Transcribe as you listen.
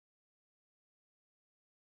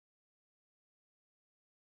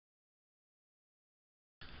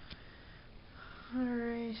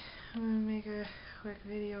Alright, I'm going to make a quick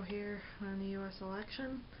video here on the U.S.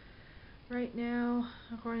 election. Right now,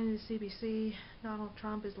 according to CBC, Donald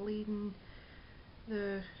Trump is leading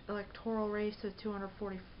the electoral race with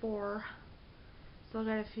 244. Still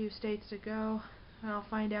got a few states to go, and I'll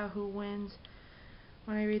find out who wins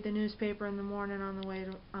when I read the newspaper in the morning on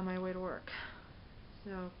my way to work.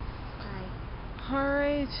 So, bye.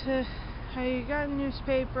 Alright, I got a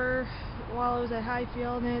newspaper while I was at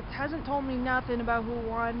Highfield, and it hasn't told me nothing about who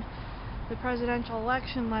won the presidential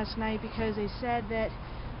election last night because they said that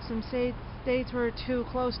some states were too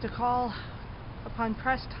close to call upon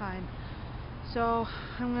press time. So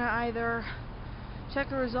I'm going to either check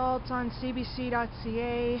the results on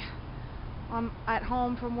cbc.ca at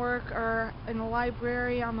home from work or in the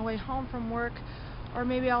library on the way home from work, or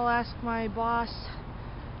maybe I'll ask my boss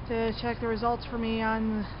to check the results for me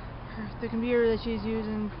on the computer that she's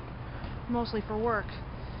using mostly for work.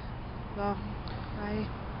 So, bye.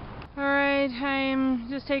 Alright, I'm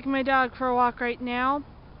just taking my dog for a walk right now,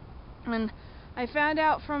 and I found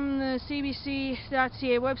out from the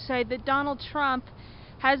cbc.ca website that Donald Trump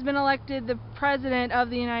has been elected the President of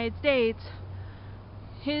the United States.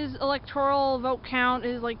 His electoral vote count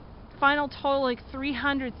is like final total like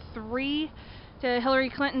 303 to Hillary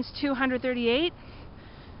Clinton's 238.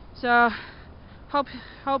 So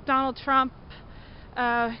hope Donald Trump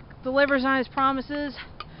delivers on his promises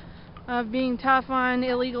of being tough on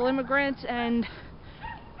illegal immigrants, and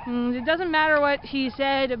it doesn't matter what he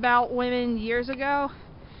said about women years ago.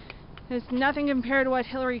 It's nothing compared to what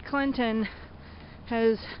Hillary Clinton's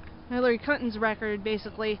record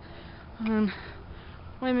basically on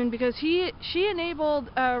women, because she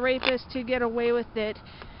enabled rapists to get away with it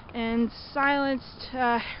and silenced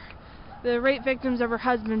the rape victims of her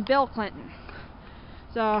husband Bill Clinton.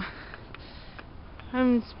 So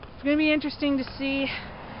it's going to be interesting to see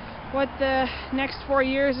what the next 4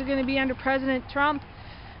 years are going to be under President Trump.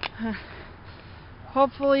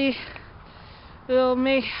 Hopefully it'll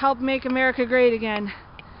help make America great again.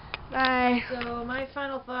 Bye. So my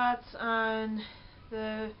final thoughts on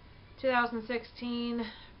the 2016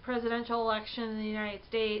 presidential election in the United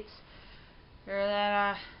States are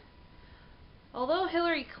that although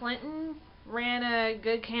Hillary Clinton ran a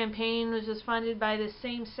good campaign which was funded by the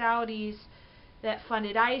same Saudis that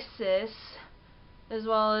funded ISIS, as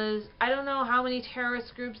well as, I don't know how many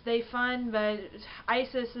terrorist groups they fund, but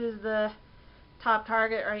ISIS is the top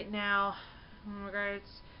target right now in regards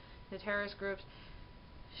to terrorist groups.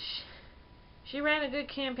 She ran a good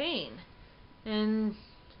campaign, and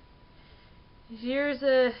here's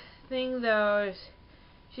the thing though,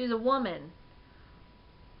 she's a woman,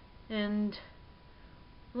 and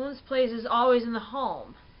woman's place is always in the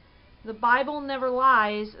home. The Bible never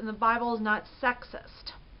lies, and the Bible is not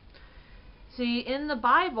sexist. See, in the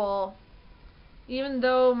Bible, even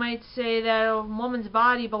though it might say that a woman's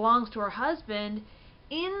body belongs to her husband,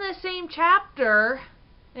 in the same chapter,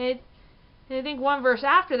 I think one verse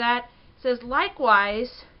after that, says,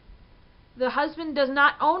 likewise, the husband does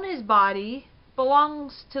not own his body,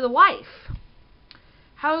 belongs to the wife.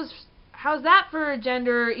 How's that for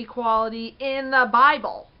gender equality in the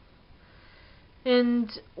Bible?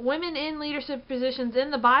 And women in leadership positions in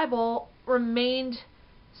the Bible remained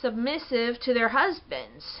submissive to their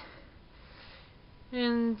husbands.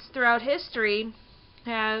 And throughout history,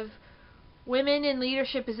 have women in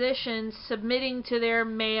leadership positions submitting to their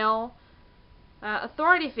male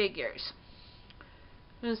authority figures,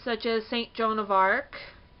 such as Saint Joan of Arc,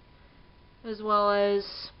 as well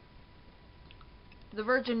as the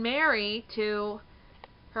Virgin Mary to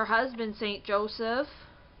her husband Saint Joseph.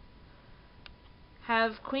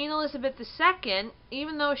 Have Queen Elizabeth II,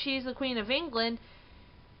 even though she's the Queen of England,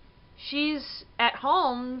 she's at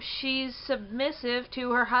home, she's submissive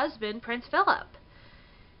to her husband, Prince Philip.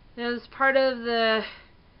 As part of the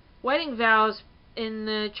wedding vows in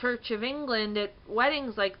the Church of England, at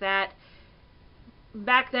weddings like that,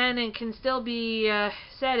 back then, and can still be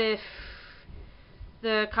said if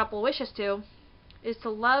the couple wishes to, is to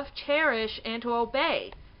love, cherish, and to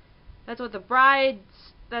obey.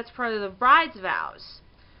 That's part of the bride's vows.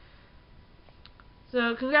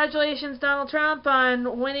 So congratulations, Donald Trump,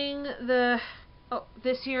 on winning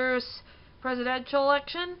this year's presidential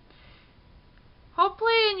election.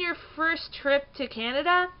 Hopefully in your first trip to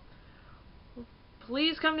Canada,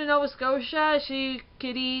 please come to Nova Scotia so you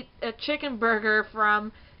could eat a chicken burger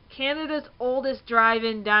from Canada's oldest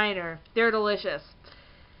drive-in diner. They're delicious.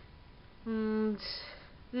 Hope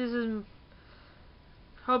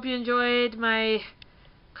you enjoyed my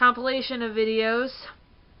compilation of videos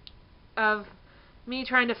of me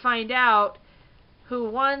trying to find out who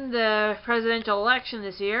won the presidential election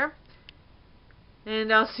this year.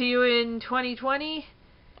 And I'll see you in 2020.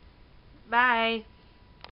 Bye.